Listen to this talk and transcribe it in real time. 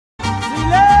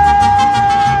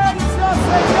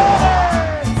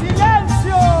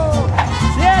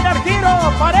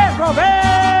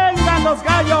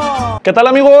¿Qué tal,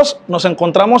 amigos? Nos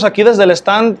encontramos aquí desde el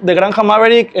stand de Granja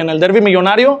Maverick en el Derby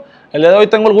Millonario. El día de hoy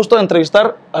tengo el gusto de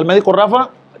entrevistar al médico Rafa,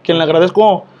 a quien le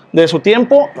agradezco de su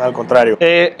tiempo. Al contrario.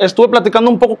 Estuve platicando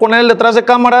un poco con él detrás de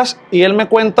cámaras y él me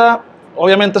cuenta,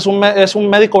 obviamente es un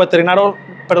médico veterinario,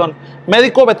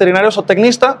 médico veterinario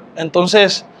zootecnista,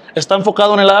 entonces está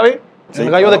enfocado en el ave, Sí, el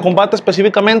gallo claro. de combate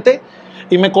específicamente,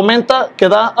 y me comenta que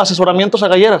da asesoramientos a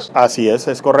galleras. Así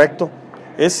es correcto.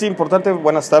 Es importante,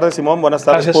 buenas tardes Simón, buenas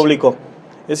tardes Gracias. público.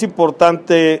 Es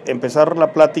importante empezar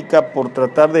la plática por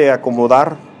tratar de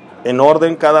acomodar en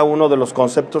orden cada uno de los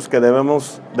conceptos que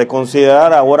debemos de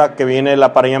considerar ahora que viene el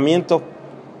apareamiento.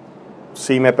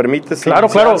 Si me permites,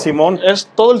 Claro, Simón. Es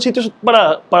todo el sitio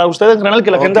para ustedes en general,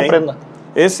 que la gente aprenda.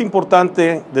 Es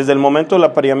importante desde el momento del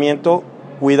apareamiento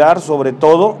cuidar sobre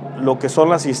todo lo que son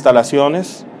las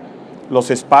instalaciones,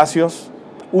 los espacios,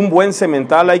 un buen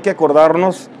semental. Hay que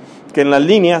acordarnos que en las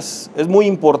líneas es muy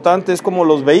importante, es como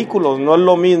los vehículos, no es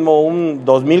lo mismo un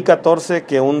 2014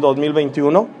 que un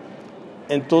 2021.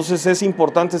 Entonces es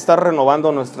importante estar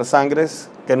renovando nuestras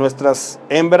sangres, que nuestras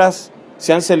hembras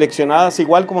sean seleccionadas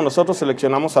igual como nosotros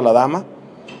seleccionamos a la dama,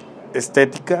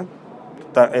 estética,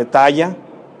 talla,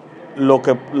 lo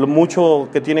mucho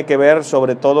que tiene que ver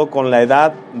sobre todo con la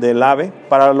edad del ave,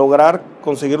 para lograr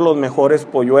conseguir los mejores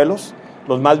polluelos,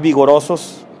 los más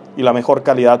vigorosos y la mejor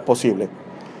calidad posible.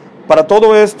 Para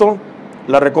todo esto,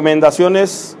 la recomendación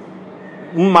es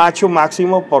un macho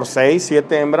máximo por 6,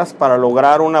 7 hembras para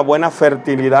lograr una buena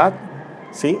fertilidad,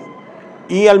 ¿sí?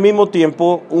 Y al mismo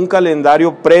tiempo un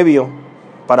calendario previo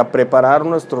para preparar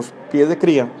nuestros pies de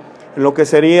cría, lo que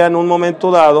sería en un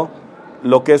momento dado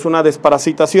lo que es una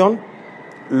desparasitación,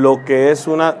 lo que es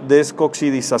una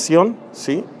descoccidización,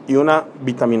 ¿sí? Y una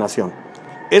vitaminación.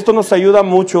 Esto nos ayuda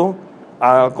mucho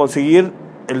a conseguir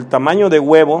el tamaño de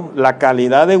huevo, la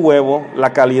calidad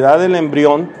del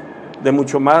embrión, de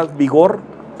mucho más vigor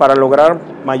para lograr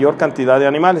mayor cantidad de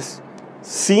animales,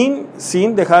 sin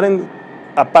dejar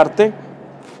aparte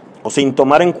o sin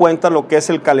tomar en cuenta lo que es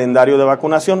el calendario de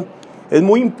vacunación. Es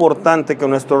muy importante que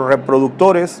nuestros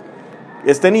reproductores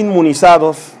estén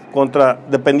inmunizados contra,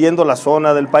 dependiendo la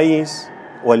zona del país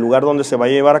o el lugar donde se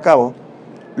vaya a llevar a cabo,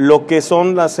 lo que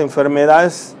son las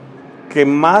enfermedades que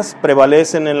más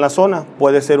prevalecen en la zona.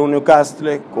 Puede ser un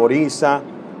Newcastle, coriza,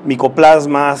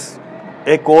 micoplasmas,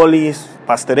 E. coli,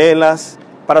 pasterelas.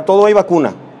 Para todo hay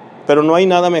vacuna, pero no hay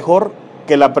nada mejor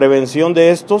que la prevención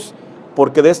de estos,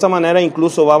 porque de esta manera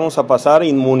incluso vamos a pasar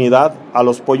inmunidad a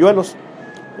los polluelos.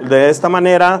 De esta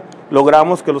manera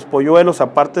logramos que los polluelos,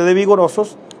 aparte de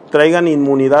vigorosos, traigan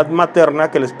inmunidad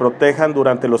materna que les protejan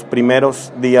durante los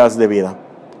primeros días de vida.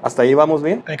 ¿Hasta ahí vamos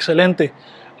bien? Excelente.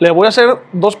 Le voy a hacer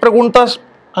dos preguntas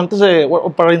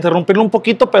para interrumpirlo un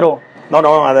poquito, pero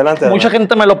No, adelante. Mucha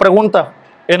gente me lo pregunta.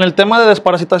 En el tema de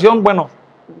desparasitación, bueno,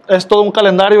 es todo un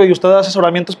calendario y usted da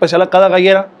asesoramiento especial a cada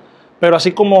gallera, pero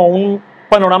así como un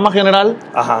panorama general,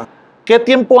 Ajá. ¿qué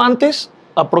tiempo antes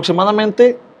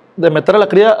aproximadamente de meter a la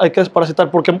cría hay que desparasitar?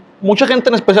 Porque mucha gente,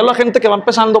 en especial la gente que va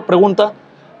empezando, pregunta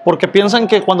porque piensan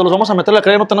que cuando los vamos a meter a la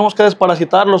cría no tenemos que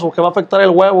desparasitarlos o que va a afectar el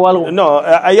huevo o algo. No,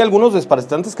 hay algunos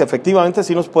desparasitantes que efectivamente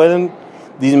sí nos pueden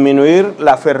disminuir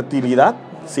la fertilidad,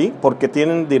 ¿sí? Porque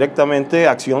tienen directamente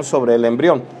acción sobre el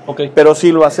embrión. Okay. Pero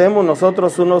si lo hacemos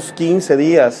nosotros unos 15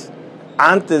 días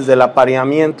antes del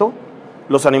apareamiento,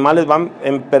 los animales van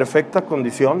en perfecta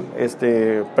condición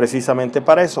precisamente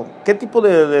para eso. ¿Qué tipo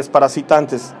de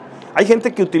desparasitantes? Hay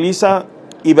gente que utiliza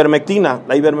ivermectina.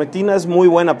 La ivermectina es muy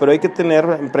buena, pero hay que tener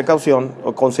en precaución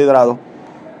o considerado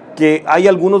que hay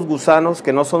algunos gusanos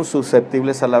que no son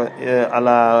susceptibles a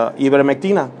la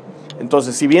ivermectina.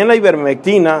 Entonces, si bien la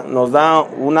ivermectina nos da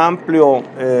un amplio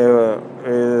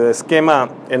esquema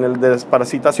en el de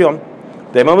desparasitación,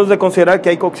 debemos de considerar que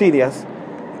hay coccidias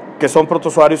que son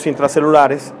protozoarios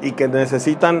intracelulares y que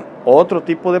necesitan otro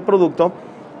tipo de producto,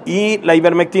 y la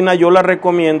ivermectina yo la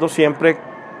recomiendo siempre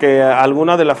que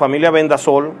alguna de la familia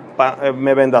Vendasol,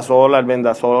 mebendazol,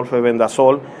 albendazol,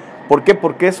 febendazol. ¿Por qué?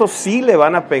 Porque eso sí le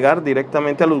van a pegar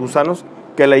directamente a los gusanos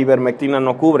que la ivermectina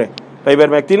no cubre. La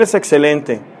ivermectina es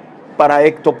excelente para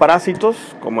ectoparásitos,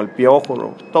 como el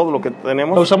piojo, todo lo que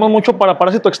tenemos. Lo usamos mucho para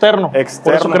parásito externo.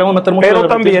 Por eso queremos meter mucho. Pero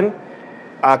también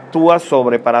actúa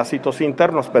sobre parásitos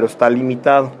internos, pero está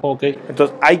limitado. Okay.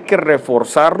 Entonces hay que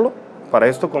reforzarlo para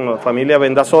esto con la familia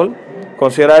Vendasol,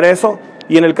 considerar eso.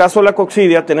 Y en el caso de la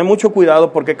coccidia, tener mucho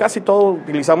cuidado porque casi todos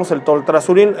utilizamos el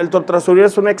toltrazuril. El toltrazuril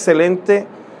es una excelente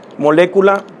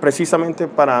molécula precisamente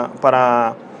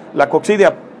para la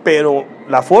coccidia, pero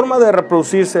la forma de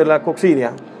reproducirse de la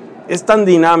coccidia es tan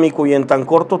dinámico y en tan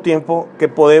corto tiempo que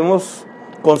podemos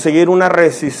conseguir una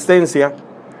resistencia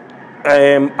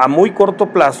a muy corto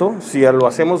plazo, si lo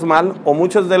hacemos mal, o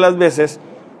muchas de las veces,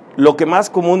 lo que más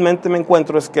comúnmente me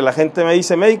encuentro es que la gente me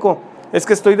dice, médico, es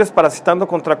que estoy desparasitando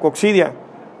contra coccidia,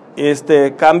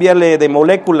 cámbiale de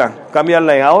molécula,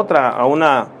 cámbiale a otra, a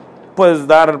una, puedes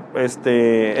dar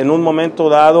en un momento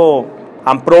dado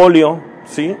amprolio,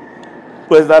 ¿sí?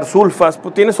 Puedes dar sulfas,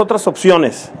 pues tienes otras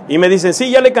opciones. Y me dicen, sí,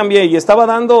 ya le cambié y estaba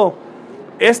dando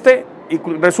y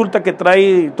resulta que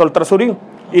trae toltrazuril.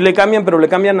 Y le cambian, pero le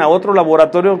cambian a otro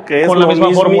laboratorio que es con la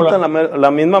misma fórmula,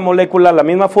 la misma molécula, la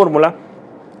misma fórmula,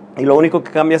 y lo único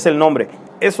que cambia es el nombre.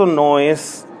 Eso no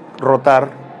es rotar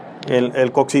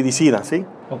el coccidicida, ¿sí?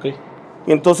 Ok.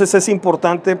 Y entonces es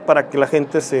importante para que la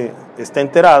gente esté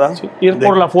enterada. Sí, ir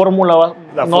por la fórmula,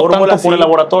 no tanto por el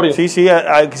laboratorio. Sí, sí,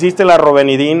 existe la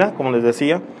robenidina, como les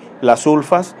decía, las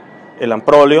sulfas, el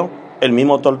amprolio, el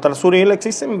mismo toltrazuril,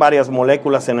 existen varias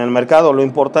moléculas en el mercado. Lo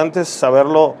importante es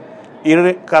saberlo,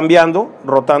 ir cambiando,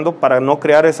 rotando para no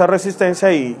crear esa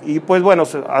resistencia y pues bueno,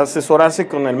 asesorarse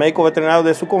con el médico veterinario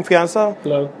de su confianza.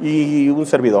 Claro. Y un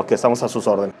servidor, que estamos a sus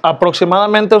órdenes.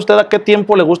 ¿Aproximadamente a usted a qué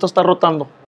tiempo le gusta estar rotando?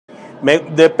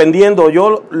 Dependiendo,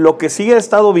 yo lo que sí he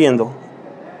estado viendo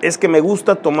es que me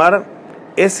gusta tomar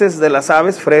heces de las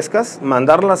aves frescas,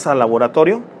 mandarlas al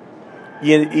laboratorio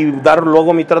y dar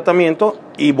luego mi tratamiento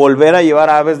y volver a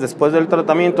llevar aves después del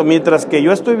tratamiento, mientras que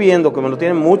yo estoy viendo que me lo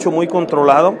tienen muy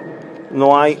controlado.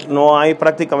 No hay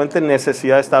prácticamente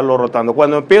necesidad de estarlo rotando.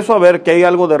 Cuando empiezo a ver que hay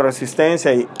algo de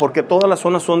resistencia, porque todas las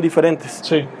zonas son diferentes,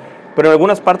 sí, pero en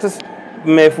algunas partes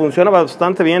me funciona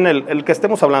bastante bien el que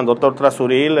estemos hablando,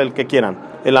 toltrazuril, el que quieran,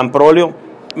 el amprolio,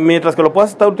 mientras que lo puedas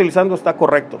estar utilizando está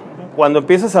correcto. Cuando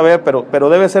empieces a ver, pero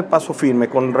debe ser paso firme,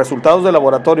 con resultados de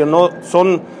laboratorio,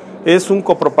 es un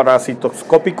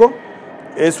coproparasitoscópico,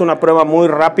 es una prueba muy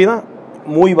rápida,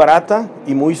 muy barata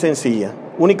y muy sencilla.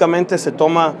 Únicamente se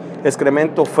toma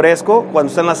excremento fresco, cuando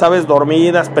están las aves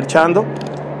dormidas, perchando,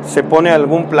 se pone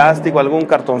algún plástico, algún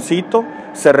cartoncito,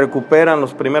 se recuperan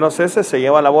los primeros heces, se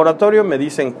lleva al laboratorio, me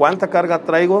dicen cuánta carga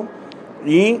traigo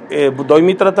y doy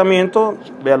mi tratamiento,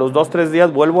 a los 2-3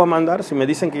 días vuelvo a mandar. Si me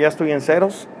dicen que ya estoy en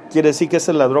ceros, quiere decir que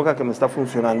esa es la droga que me está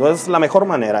funcionando. Es la mejor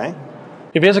manera, ¿eh?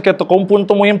 Y fíjese que tocó un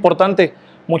punto muy importante.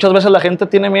 Muchas veces la gente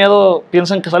tiene miedo,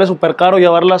 piensan que sale súper caro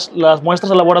llevar las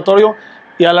muestras al laboratorio.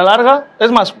 Y a la larga,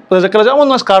 es más, desde que las llevamos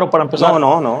no es caro para empezar.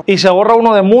 No. Y se ahorra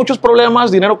uno de muchos problemas,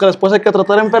 dinero que después hay que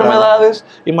tratar enfermedades,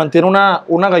 claro, y mantiene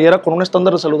una gallera con un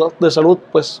estándar de salud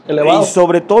pues elevado. Y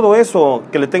sobre todo eso,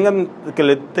 que le tengan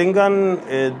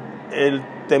el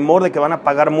temor de que van a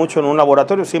pagar mucho en un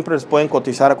laboratorio, siempre les pueden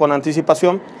cotizar con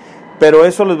anticipación, pero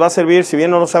eso les va a servir, si bien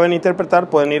no lo saben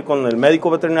interpretar, pueden ir con el médico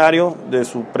veterinario de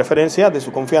su preferencia, de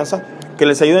su confianza, que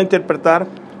les ayude a interpretar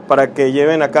para que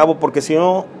lleven a cabo, porque si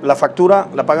no, la factura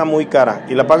la paga muy cara,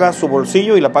 y la paga su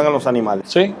bolsillo y la pagan los animales.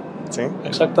 Sí, sí,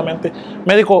 exactamente.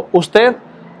 Médico, usted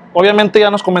obviamente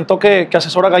ya nos comentó que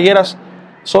asesora galleras,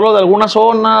 ¿solo de algunas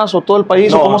zonas o todo el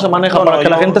país? No, ¿o cómo se maneja para que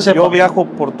la gente sepa? Yo viajo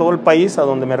por todo el país a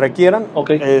donde me requieran.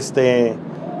 Okay.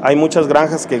 Hay muchas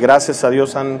granjas que gracias a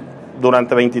Dios han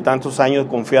durante 20 y tantos años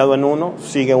confiado en uno,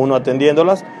 sigue uno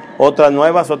atendiéndolas, otras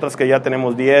nuevas, otras que ya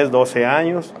tenemos 10, 12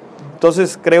 años.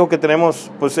 Entonces creo que tenemos,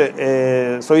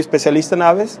 soy especialista en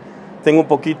aves, tengo un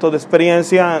poquito de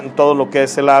experiencia en todo lo que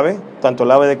es el ave, tanto el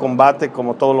ave de combate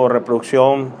como todo lo de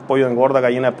reproducción, pollo de engorda,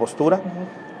 gallina de postura,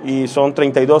 y son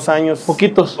 32 años.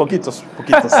 Poquitos.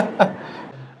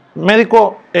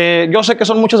 Médico, yo sé que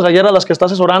son muchas galleras las que está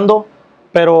asesorando,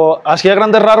 pero así a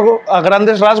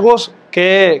grandes rasgos,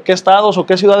 ¿qué estados o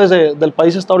qué ciudades del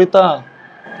país está ahorita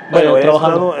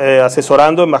trabajando? He estado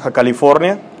asesorando en Baja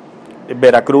California,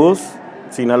 Veracruz,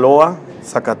 Sinaloa,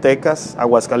 Zacatecas,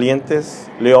 Aguascalientes,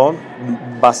 León,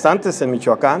 bastantes en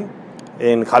Michoacán,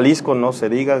 en Jalisco no se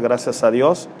diga, gracias a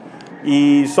Dios,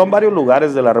 y son varios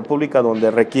lugares de la República donde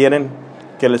requieren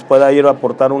que les pueda ir a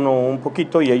aportar uno un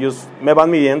poquito y ellos me van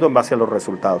midiendo en base a los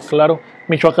resultados. Claro,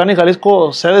 Michoacán y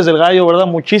Jalisco, sedes del gallo, ¿verdad?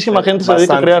 Muchísima gente se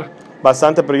dedica a crear.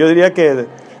 Bastante, pero yo diría que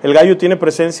el gallo tiene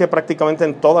presencia prácticamente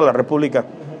en toda la República.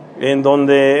 En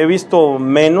donde he visto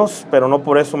menos, pero no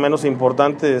por eso menos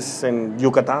importantes, en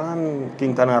Yucatán,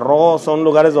 Quintana Roo, son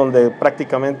lugares donde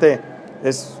prácticamente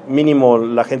es mínimo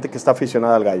la gente que está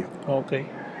aficionada al gallo. Ok,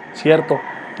 cierto.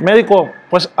 Médico,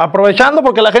 pues aprovechando,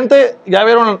 porque la gente, ya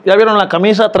vieron la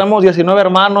camisa, traemos 19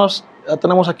 hermanos, ya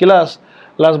tenemos aquí las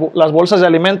bolsas de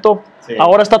alimento, sí.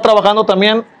 Ahora está trabajando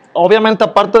también, obviamente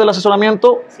aparte del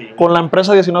asesoramiento, sí, con la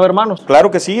empresa 19 Hermanos.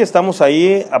 Claro que sí, estamos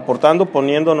ahí aportando,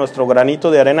 poniendo nuestro granito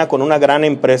de arena con una gran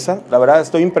empresa. La verdad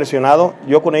estoy impresionado,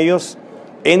 yo con ellos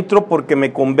entro porque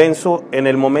me convenzo en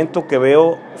el momento que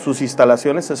veo sus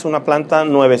instalaciones. Es una planta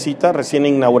nuevecita, recién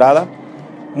inaugurada,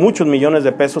 muchos millones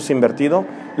de pesos invertido.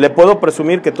 Le puedo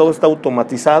presumir que todo está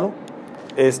automatizado,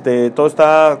 todo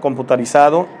está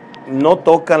computarizado, no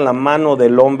tocan la mano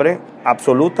del hombre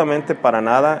absolutamente para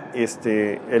nada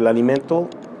el alimento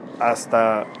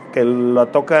hasta que la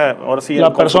toca, ahora sí,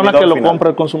 la persona que lo compra,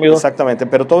 el consumidor. Exactamente,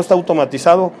 pero todo está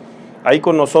automatizado ahí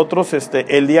con nosotros.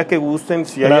 El día que gusten,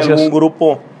 si hay algún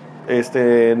grupo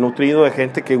nutrido de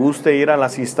gente que guste ir a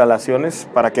las instalaciones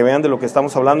para que vean de lo que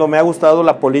estamos hablando. Me ha gustado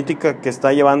la política que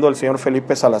está llevando el señor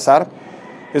Felipe Salazar.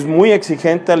 Es muy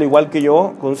exigente, al igual que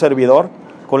yo, con un servidor,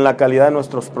 con la calidad de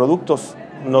nuestros productos.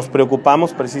 Nos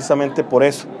preocupamos precisamente por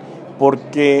eso,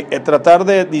 porque tratar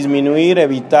de disminuir,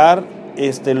 evitar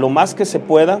lo más que se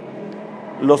pueda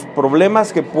los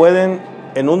problemas que pueden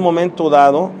en un momento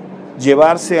dado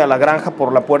llevarse a la granja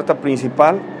por la puerta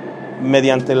principal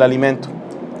mediante el alimento.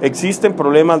 Existen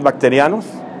problemas bacterianos,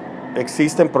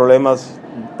 existen problemas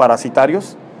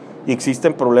parasitarios y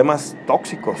existen problemas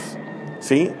tóxicos,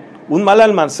 ¿sí? Un mal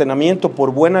almacenamiento,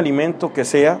 por buen alimento que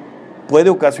sea, puede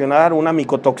ocasionar una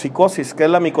micotoxicosis. ¿Qué es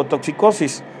la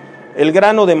micotoxicosis? El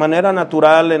grano, de manera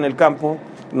natural en el campo,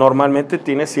 normalmente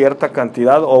tiene cierta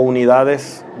cantidad o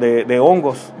unidades de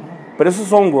hongos, pero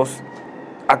esos hongos,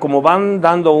 a como van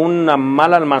dando un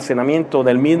mal almacenamiento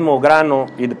del mismo grano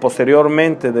y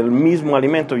posteriormente del mismo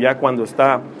alimento, ya cuando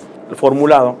está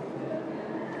formulado,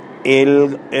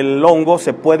 el hongo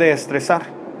se puede estresar.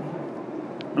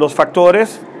 Los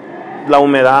factores, la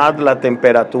humedad, la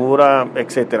temperatura,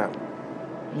 etc.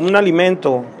 Un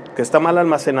alimento que está mal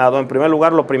almacenado, en primer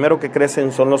lugar, lo primero que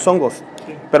crecen son los hongos.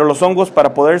 Pero los hongos,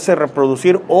 para poderse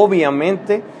reproducir,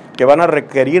 obviamente que van a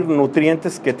requerir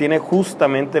nutrientes que tiene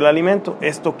justamente el alimento.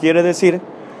 Esto quiere decir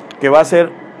que va a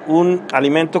ser un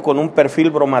alimento con un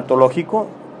perfil bromatológico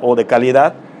o de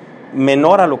calidad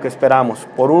menor a lo que esperamos,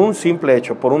 por un simple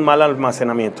hecho, por un mal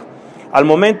almacenamiento. Al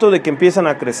momento de que empiezan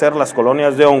a crecer las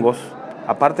colonias de hongos,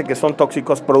 aparte que son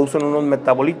tóxicos, producen unos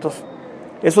metabolitos.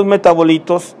 Esos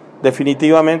metabolitos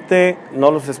definitivamente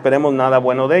no los esperemos nada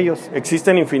bueno de ellos.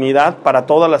 Existen infinidad para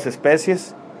todas las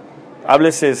especies,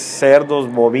 háblese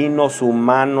cerdos, bovinos,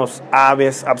 humanos,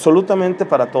 aves, absolutamente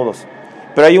para todos.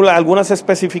 Pero hay algunas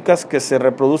específicas que se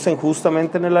reproducen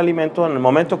justamente en el alimento en el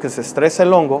momento que se estresa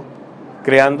el hongo,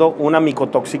 creando una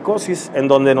micotoxicosis en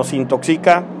donde nos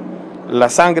intoxica la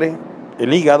sangre,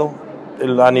 el hígado,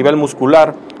 a nivel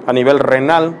muscular, a nivel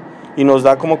renal, y nos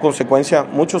da como consecuencia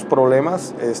muchos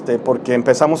problemas, porque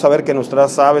empezamos a ver que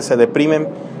nuestras aves se deprimen,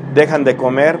 dejan de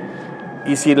comer,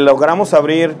 y si logramos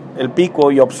abrir el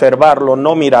pico y observarlo,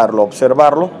 no mirarlo,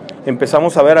 observarlo,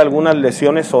 empezamos a ver algunas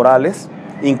lesiones orales,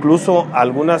 incluso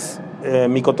algunas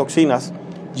micotoxinas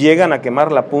llegan a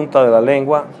quemar la punta de la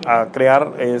lengua, a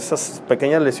crear esas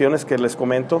pequeñas lesiones que les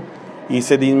comento, y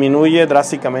se disminuye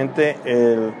drásticamente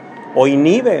o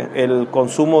inhibe el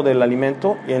consumo del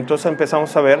alimento, y entonces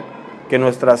empezamos a ver que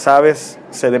nuestras aves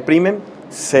se deprimen,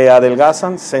 se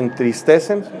adelgazan, se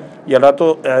entristecen, y al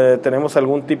rato tenemos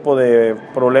algún tipo de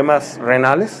problemas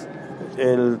renales.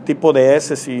 El tipo de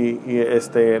heces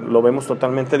lo vemos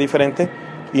totalmente diferente,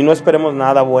 y no esperemos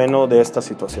nada bueno de esta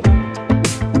situación.